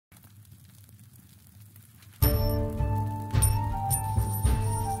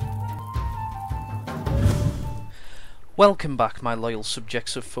Welcome back, my loyal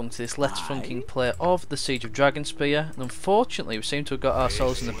subjects of funk, to this Let's Funking play of the Siege of Dragonspear, and unfortunately we seem to have got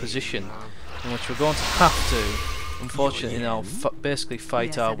ourselves in a position in which we're going to have to, unfortunately now, basically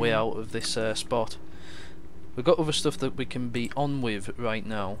fight our way out of this spot. We've got other stuff that we can be on with right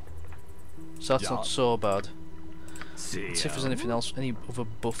now, so that's not so bad. Let's see if there's anything else, any other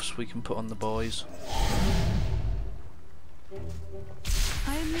buffs we can put on the boys.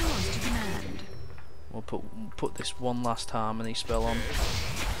 I am yours to command. We'll put this one last harmony spell on.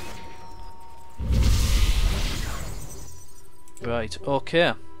 Right,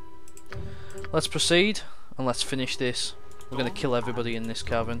 okay. Let's proceed and let's finish this. We're going to kill everybody in this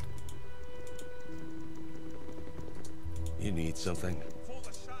cavern. You need something?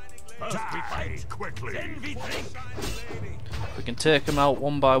 Die quickly. If we can take them out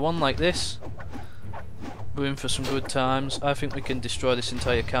one by one like this, we're in for some good times. I think we can destroy this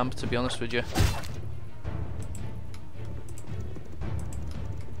entire camp, to be honest with you.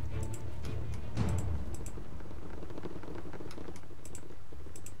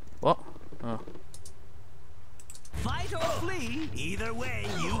 What? Oh. Fight or flee, either way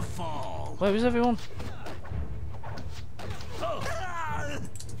you fall. Where is everyone?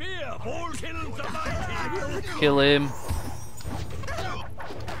 Fear, all kills the mighty. Kill him.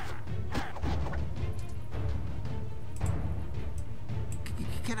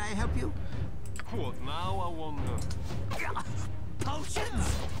 Can I help you? What now, I wonder?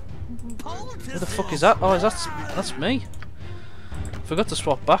 Potions. Who the fuck is that? Oh, that's me. Forgot to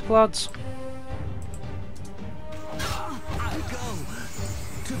swap back, lads. I'll go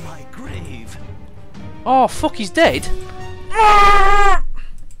to my grave. Oh fuck, he's dead.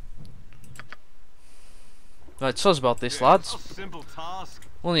 Right, so's about this, lads. Simple task.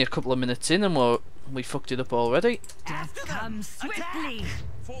 Only a couple of minutes in and we fucked it up already. Death comes swiftly.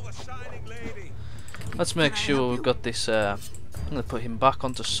 For the shining lady. Let's make sure we've got this. I'm gonna put him back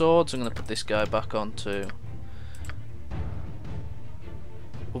onto swords. I'm gonna put this guy back onto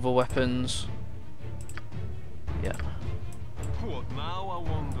other weapons. Yeah. What now, I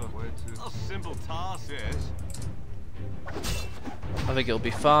wonder? Where to? A simple task, yes. I think it'll be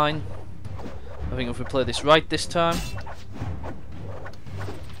fine. I think if we play this right this time.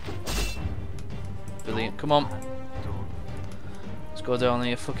 Brilliant. Come on. Let's go down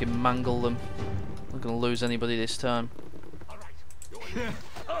here, fucking mangle them. We're not gonna lose anybody this time.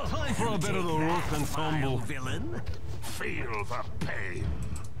 Time for a bit of the rough and tumble. Villain. Feel the pain.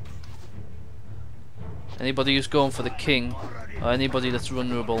 Anybody who's going for the king, or anybody that's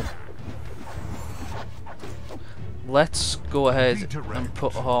vulnerable, let's go ahead and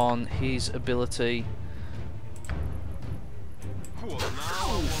put on his ability.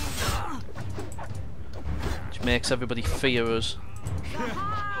 Which makes everybody fear us.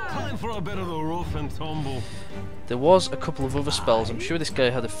 Time for a bit of the rough and tumble. There was a couple of other spells. I'm sure this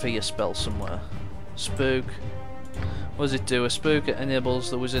guy had a fear spell somewhere. Spook. What does it do? A spook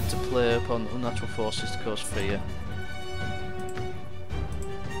enables the wizard to play upon unnatural forces to cause fear.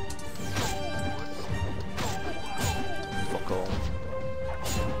 Fuck all.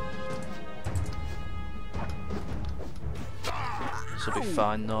 This will be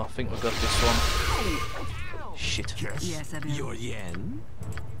fine though. I think we've got this one. Shit. Yes, Evan. Your yen.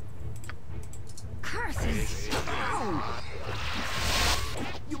 Curses.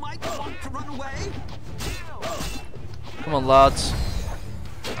 You might want to run away. Come on, lads.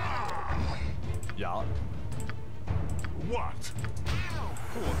 Yeah. What?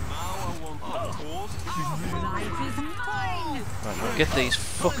 Life is mine. Right, now get these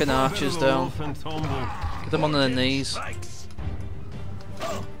fucking archers down. Get them on their knees.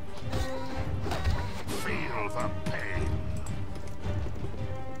 Feel the pain.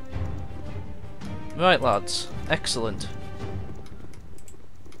 Right, lads. Excellent.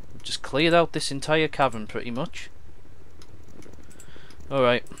 We've just cleared out this entire cavern, pretty much.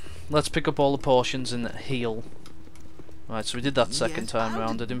 Alright, let's pick up all the potions and heal. Right, so we did that second time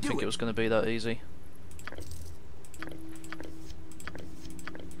round. I didn't think it was going to be that easy.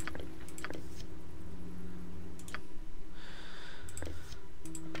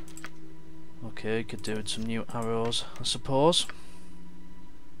 Okay, could do with some new arrows, I suppose.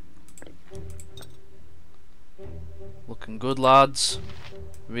 Looking good, lads.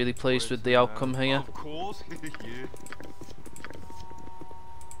 Really pleased with the outcome here. Of course.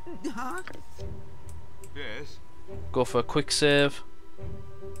 Huh? Yes. Go for a quick save.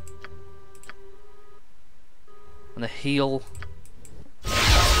 And a heal. What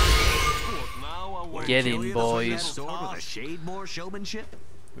now, I wonder? Get in, boys. Sword with a shade more showmanship.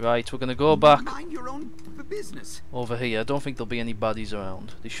 Right, we're gonna go back Mind your own business. over here. I don't think there'll be any baddies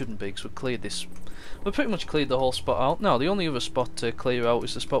around. There shouldn't be, because we've cleared this. We've pretty much cleared the whole spot out. Now, the only other spot to clear out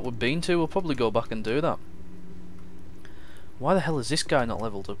is the spot we've been to. We'll probably go back and do that. Why the hell is this guy not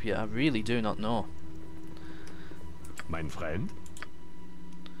leveled up yet? I really do not know. Mein friend?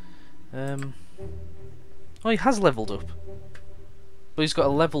 Oh, he has leveled up. But he's got a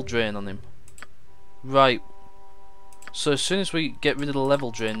level drain on him. Right. So as soon as we get rid of the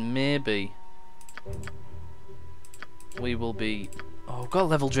level drain, maybe we will be... Oh, we've got a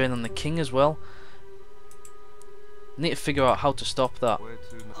level drain on the king as well. Need to figure out how to stop that. Where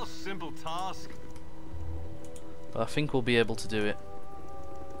to? A simple task. But I think we'll be able to do it.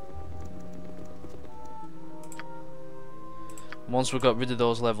 Once we've got rid of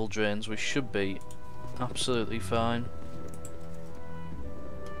those level drains, we should be absolutely fine.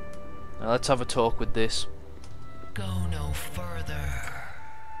 Now let's have a talk with this. Go no further.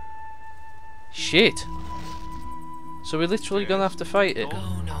 Shit! So we're literally gonna have to fight it?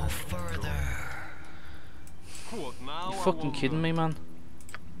 Go no further. What now? You fucking kidding me, man?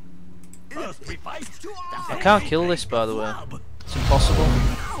 First we fight. I can't kill this, by the way. It's impossible.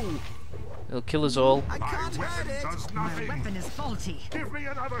 It'll kill us all. I can't hurt it. My weapon is faulty. Give me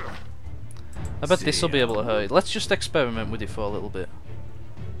another. I bet this will be able to hurt it. Let's just experiment with it for a little bit.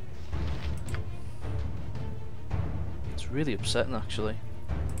 It's really upsetting, actually.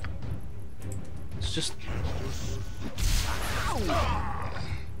 It's just...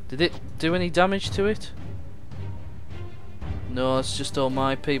 Did it do any damage to it? No, it's just all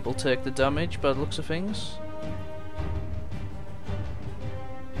my people take the damage by the looks of things.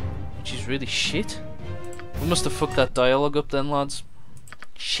 Which is really shit. We must have fucked that dialogue up then, lads.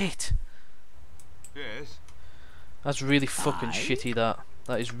 Shit. Yes. That's really fucking shitty, that.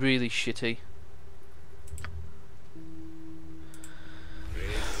 That is really shitty.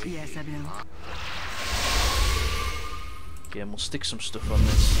 Yes, I will. Yeah, we'll stick some stuff on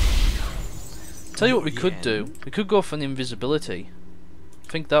this. Tell you what we could do. We could go for an invisibility. I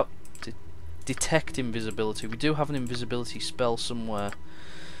think that... detect invisibility. We do have an invisibility spell somewhere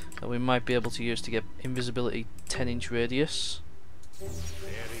that we might be able to use to get invisibility 10-inch radius.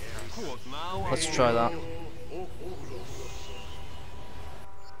 What now? Let's try that.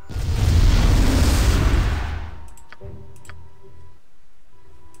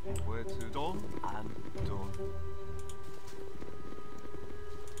 Where to? Done and done.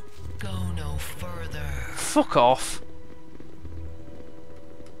 Go no further. Fuck off!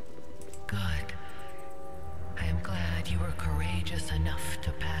 Good. I am glad you were courageous enough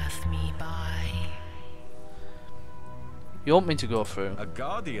to pass me by. You want me to go through? A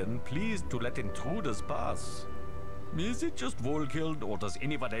guardian pleased to let intruders pass. Is it just Volkild, or does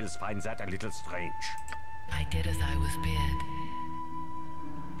anyone else find that a little strange? I did as I was bid.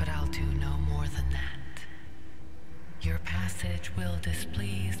 But I'll do no more than that. Your passage will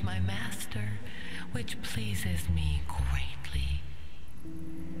displease my master, which pleases me greatly.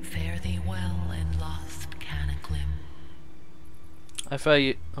 Fare thee well in lost Kanaglym. I fare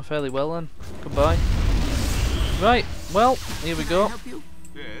you fairly well then. Goodbye. Right, well, here we go. Help you?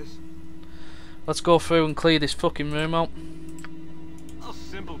 Yes. Let's go through and clear this fucking room out. A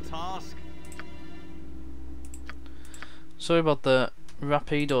simple task. Sorry about the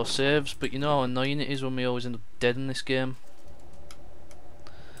rapido saves, but you know how annoying it is when we always end up dead in this game.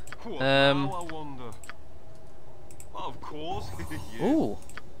 What now, I wonder? Of course. Yes. Ooh,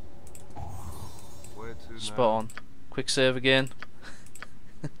 Where to spot now? on. Quick save again.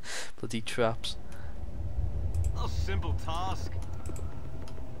 Bloody traps. A simple task.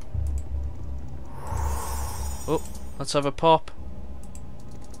 Oh, let's have a pop.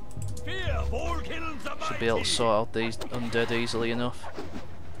 Fear Volkild the Should be able to sort out these undead easily enough.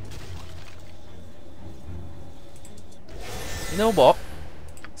 You know what?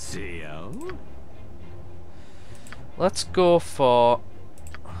 So? Let's go for...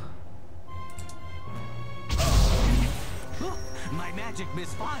 My magic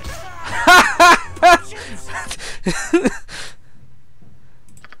misfired.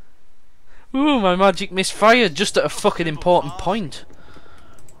 Ooh, my magic misfired just at a fucking important point.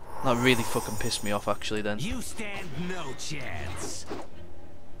 That really fucking pissed me off actually then. You stand no chance.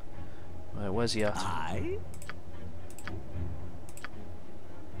 Right, where's he at? I?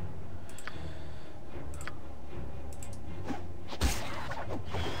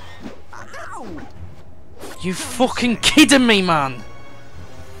 Ow! You fucking kidding me, man?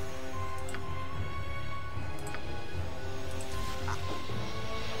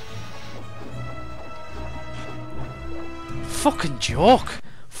 Fucking joke!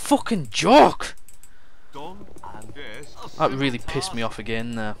 Fucking joke! Done and yes. That really pissed me off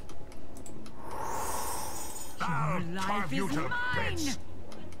again there. Your life is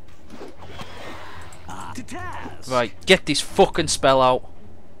mine. To task. Right, get this fucking spell out.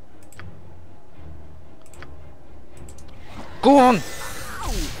 Go on!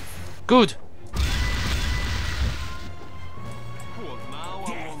 Good. What now, I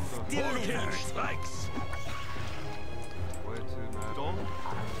wonder? Delivered. Strikes. Where to now? Done and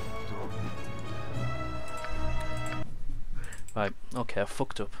done. Right, okay, I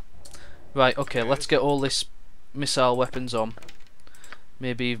fucked up. Right, okay, let's get all this missile weapons on.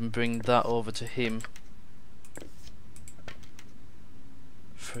 Maybe even bring that over to him.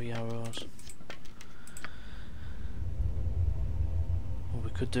 3 arrows. Well, we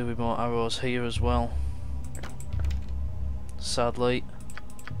could do with more arrows here as well. Sadly.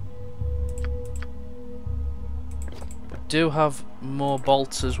 We do have more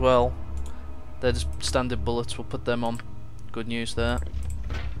bolts as well. They're just standard bullets, we'll put them on. Good news there.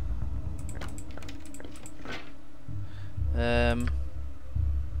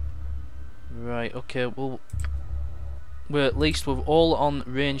 Right, okay, well, we're at least with all on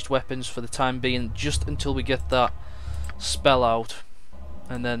ranged weapons for the time being, just until we get that spell out,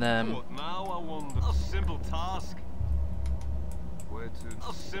 and then What now, I wonder? A simple task. Where to?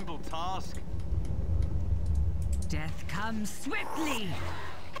 A simple task. Death comes swiftly.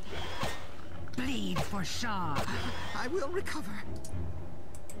 Bleed for Shah. I will recover.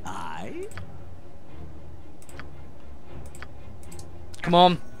 I. come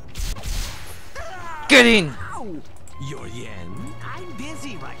on, get in. Ow! Your yen. I'm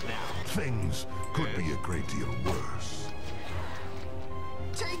busy right now. Things could be a great deal worse.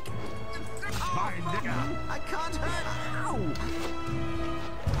 Take. Oh, I can't hurt. Ow!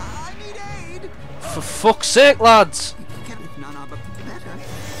 I need aid. For fuck's sake, lads. Can if none are but better.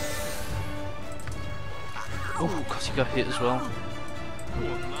 Oh god, he got hit as well. What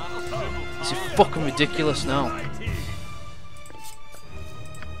now? A simple This is task. fucking ridiculous now.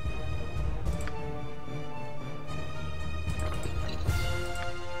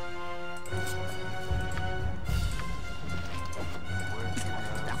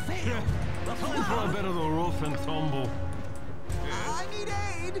 Time for a bit of the rough and tumble. I need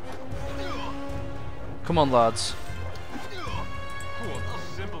aid. Come on, lads. What a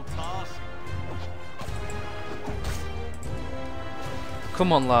simple task.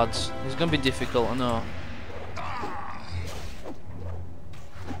 Come on, lads. It's gonna be difficult, I know.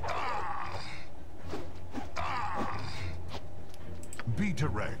 Be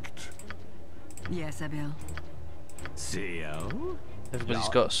direct. Yes, Abil. CEO. Everybody's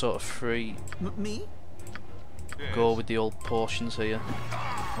got sort of free Me? go with the old portions here.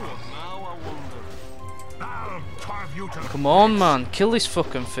 What now, I wonder? I'll carve you to Come on, man, kill this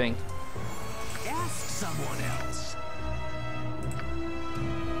fucking thing. Ask someone else.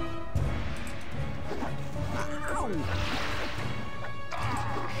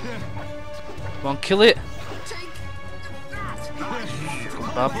 Come on, kill it. Take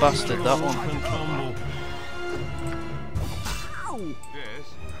that. Bad bastard, that one. Rough and tumble. Ow! Yes.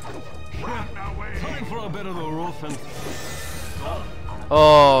 run away. Time for a bit of the rough and.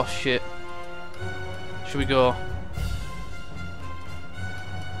 Oh shit. Should we go?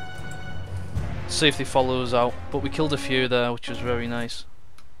 See if they follow us out. But we killed a few there, which was very nice.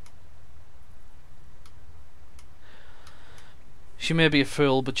 She may be a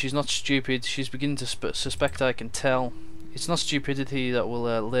fool, but she's not stupid. She's beginning to suspect, I can tell. It's not stupidity that will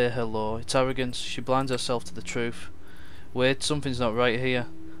lay her low. It's arrogance. She blinds herself to the truth. Wait, something's not right here.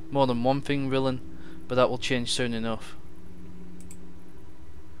 More than one thing, villain, but that will change soon enough.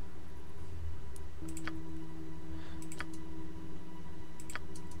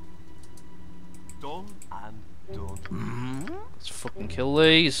 Done and done. Let's fucking kill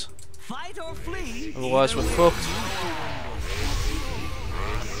these. Fight or flee. Otherwise we're fucked.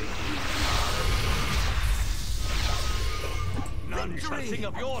 None shall sing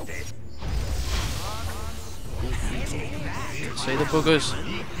of your death. See the buggers.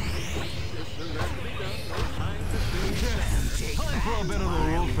 Time for a bit of the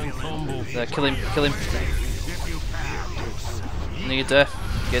rough and tumble. There, kill him, kill him. Near death.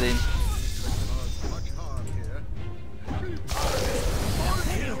 Get in.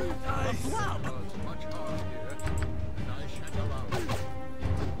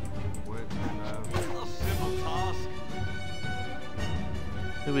 Where to now? A simple task.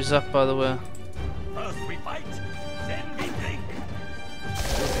 Who is that, by the way? First we fight, then we think.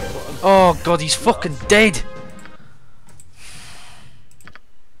 Oh god, he's fucking dead.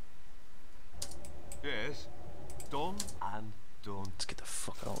 Yes. Done and done. Let's get the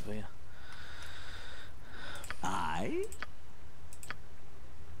fuck out of here. I.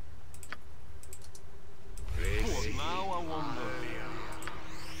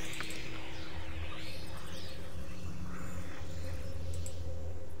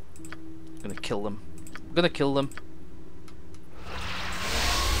 kill them. I'm gonna kill them.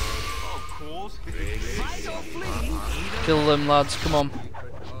 Of course. Fight or flee. Kill them, lads. Come on.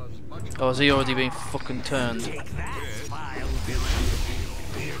 Oh, has he already been fucking turned?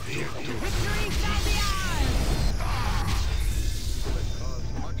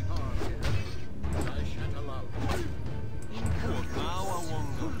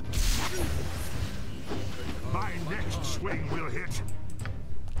 My next swing will hit.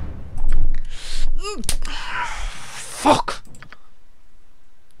 Fuck!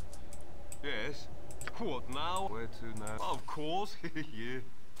 Yes. What now? Where to now? Of course. Yeah.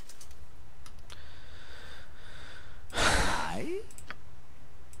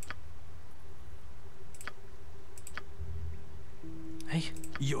 Hey.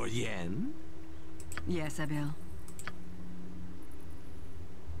 Your yen? Yes, Abel.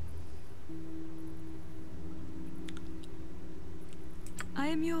 I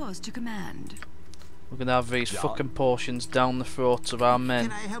am yours to command. We're gonna have these fucking portions down the throats of our men.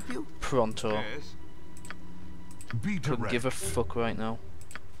 Can I help you? Pronto. Yes. Be Couldn't direct. give a fuck right now.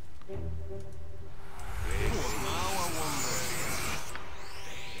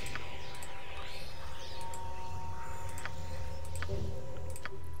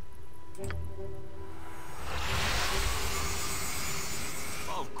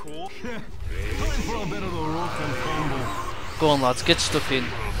 Of course. Time for a bit of the rock and tumble. Go on, lads, get stuck in.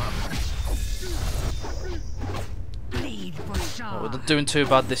 Bleed for Oh, Shah. we're not doing too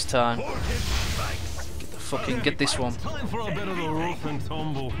bad this time. Get this one. Time for a bit of the rock and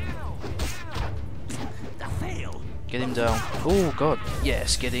tumble. Get him down. Oh god,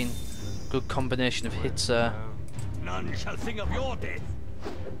 yes, get in. Good combination of hits there. None shall sing of your death.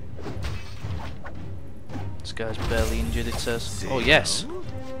 This guy's barely injured, it says. Oh yes.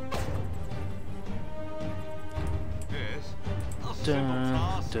 Yes. A simple Dun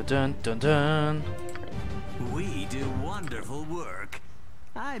task. dun dun dun dun. We do wonderful work.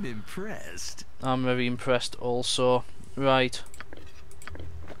 I'm impressed. I'm very impressed also. Right,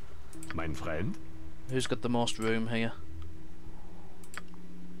 Mein friend? who's got the most room here?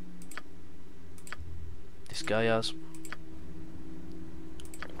 This guy has.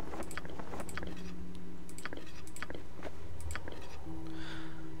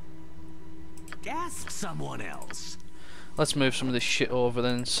 Ask someone else. Let's move some of this shit over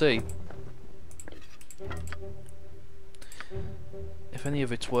then and see if any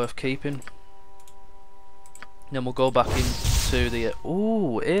of it's worth keeping. Then we'll go back into the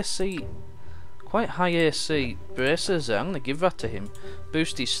ooh, AC, quite high AC bracers. I'm gonna give that to him.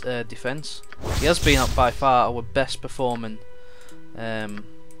 Boost his defense. He has been up by far our best performing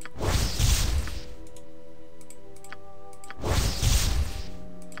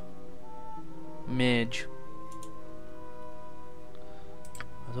mage.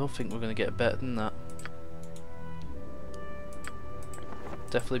 I don't think we're gonna get better than that.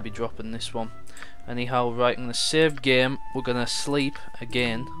 Definitely be dropping this one. Anyhow, right, I'm gonna save game. We're gonna sleep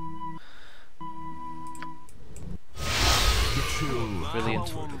again. The chill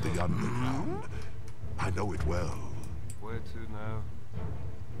Brilliant. comfort of the underground. I know it well. Where to now?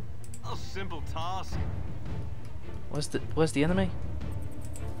 A simple task. Where's the enemy?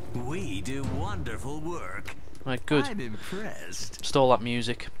 We do wonderful work. Right, good. I'm impressed. Stole that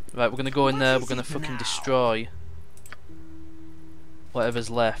music. Right, we're gonna go in there. We're gonna fucking destroy whatever's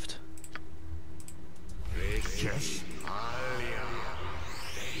left. Yes.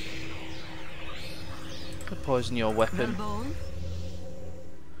 Poison your weapon. Bowl?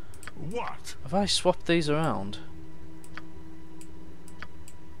 What? Have I swapped these around?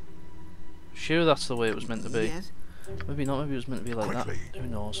 Sure, that's the way it was meant to be. Yes. Maybe not. Maybe it was meant to be like Quickly. that. Who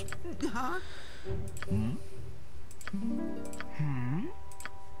knows? Huh? I'm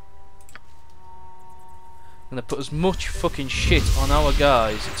gonna put as much fucking shit on our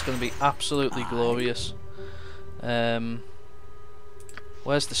guys. It's gonna be absolutely glorious. Where's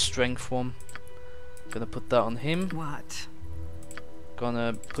the strength one? Gonna put that on him. What?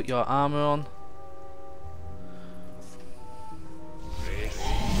 Gonna put your armor on.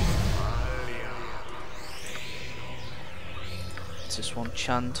 What's this one?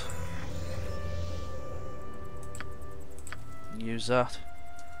 Chant. Use that.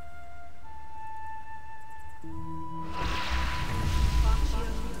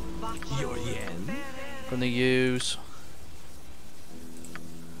 Your yen? Gonna use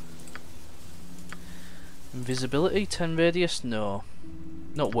invisibility, 10 radius. No,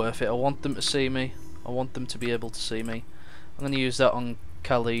 not worth it. I want them to see me. I want them to be able to see me. I'm gonna use that on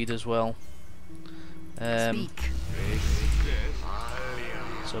Khalid as well. Speak.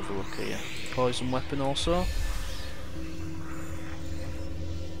 Let's have a look here. Poison weapon also.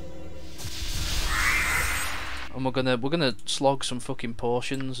 And we're gonna slog some fucking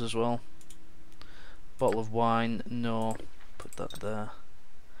potions as well. Bottle of wine, no. Put that there.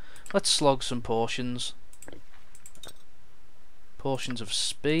 Let's slog some potions. Potions of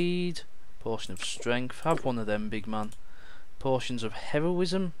speed. Potion of strength. Have one of them, big man. Potions of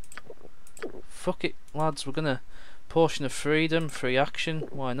heroism. Fuck it, lads. We're gonna potion of freedom, free action.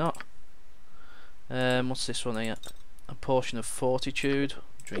 Why not? What's this one here? A potion of fortitude.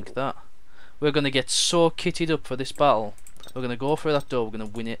 Drink that. We're gonna get so kitted up for this battle. We're gonna go through that door. We're gonna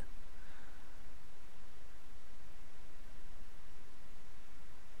win it.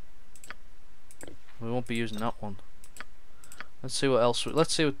 We won't be using that one. Let's see what else.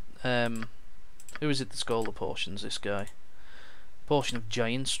 Let's see what. Who is it that's got all the potions? This guy. Potion of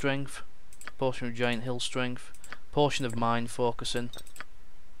giant strength. Potion of giant hill strength. Potion of mind focusing.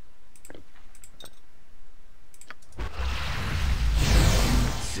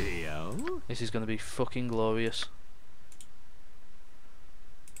 This is going to be fucking glorious.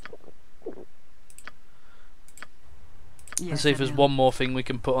 Yes, Let's see if there's Abiel. one more thing we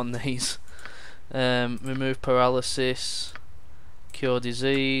can put on these. Remove paralysis, cure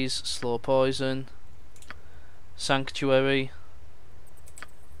disease, slow poison, sanctuary,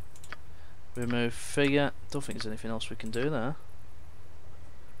 remove fear. Don't think there's anything else we can do there.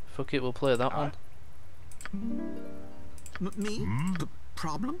 Fuck it, we'll play that one. Me? The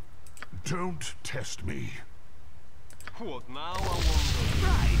problem? Don't test me. What now, I wonder?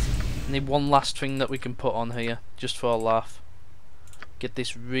 Right. Need one last thing that we can put on here, just for a laugh. Get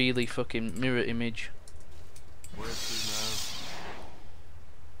this really fucking mirror image. Where to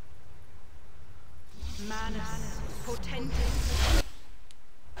now? Manus potentis.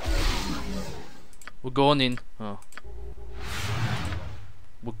 We're going in. Oh.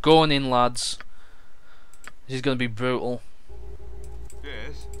 We're going in, lads. This is going to be brutal.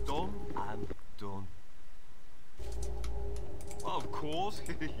 Yes, done and done. Of course,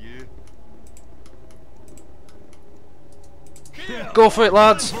 yeah. Go for it,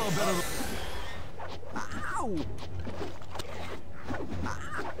 lads. Ow!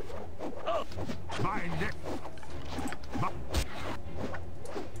 My neck.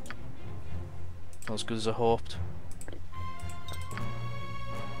 Not as good as I hoped.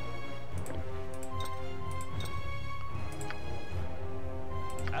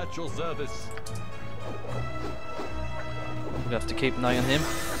 At your service. We have to keep an eye on him.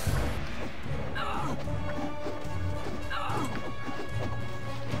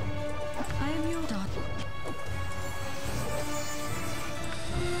 I am your daughter.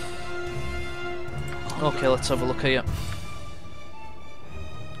 Okay, let's have a look here.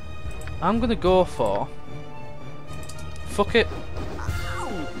 I'm gonna go for. Fuck it.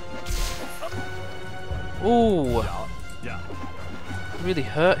 Ooh, Yeah. really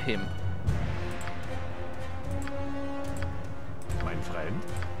hurt him. Mein Freund.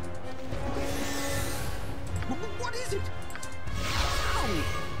 What is it?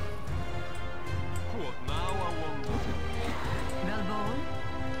 What now, I wonder? Baldur.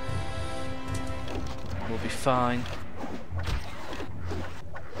 We'll be fine.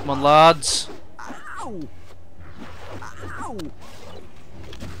 Come on, lads. Ow! Ow!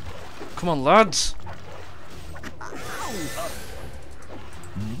 Come on, lads.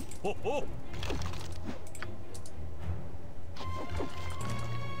 Ho ho.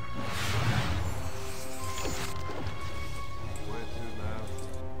 Where to now?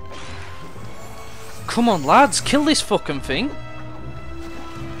 Come on, lads. Kill this fucking thing.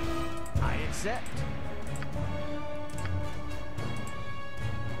 I accept.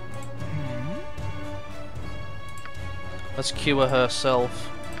 Let's cure herself.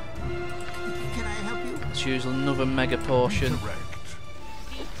 Can I help you? Let's use another mega potion. Correct.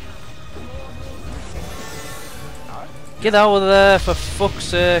 Get out of there, for fuck's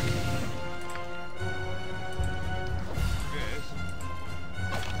sake. Yes.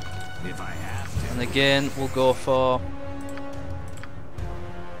 If I have to. And again, we'll go for.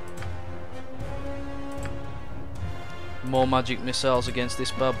 More magic missiles against this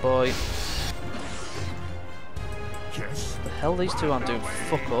bad boy. Yes. The hell, these two aren't doing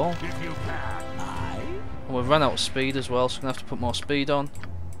fuck all. If you can. And we've run out of speed as well, so we're gonna have to put more speed on.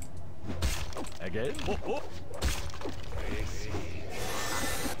 Again. Ho ho.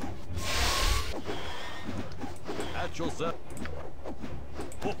 At your service.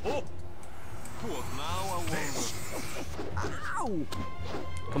 Ho ho. What now, I wonder? Ow!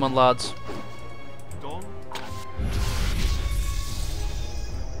 Come on, lads. Done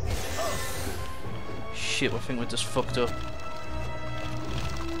Shit, I think we're just fucked up.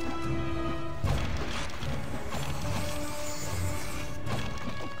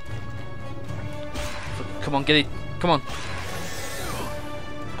 Come Come on, get it. Come on.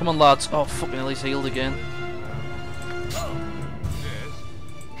 Come on, lads. Oh, fucking hell, he's healed again.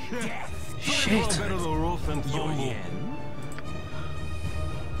 Shit. Better the rough and tumble.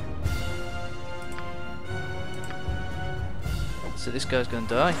 So this guy's gonna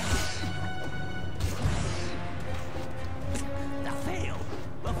die.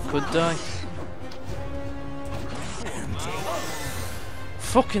 Could die.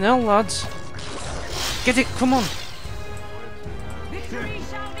 Fucking hell, lads. Get it, come on. Victory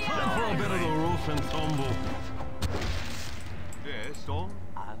shall be Time for a ours. bit of the rough and tumble. Yes, done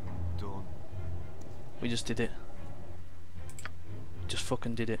and done. We just did it. Just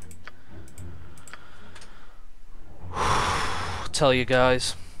fucking did it. Tell you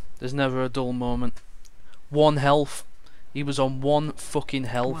guys, there's never a dull moment. 1 health. He was on 1 fucking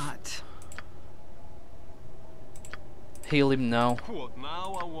health. What? Heal him now. What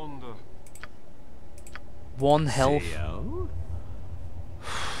now, I wonder? 1 health. Theo?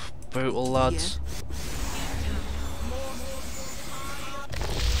 Brutal, lads.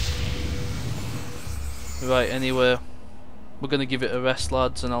 Right, anyway, we're gonna give it a rest,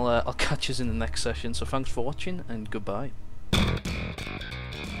 lads, and I'll catch us in the next session. So thanks for watching, and goodbye.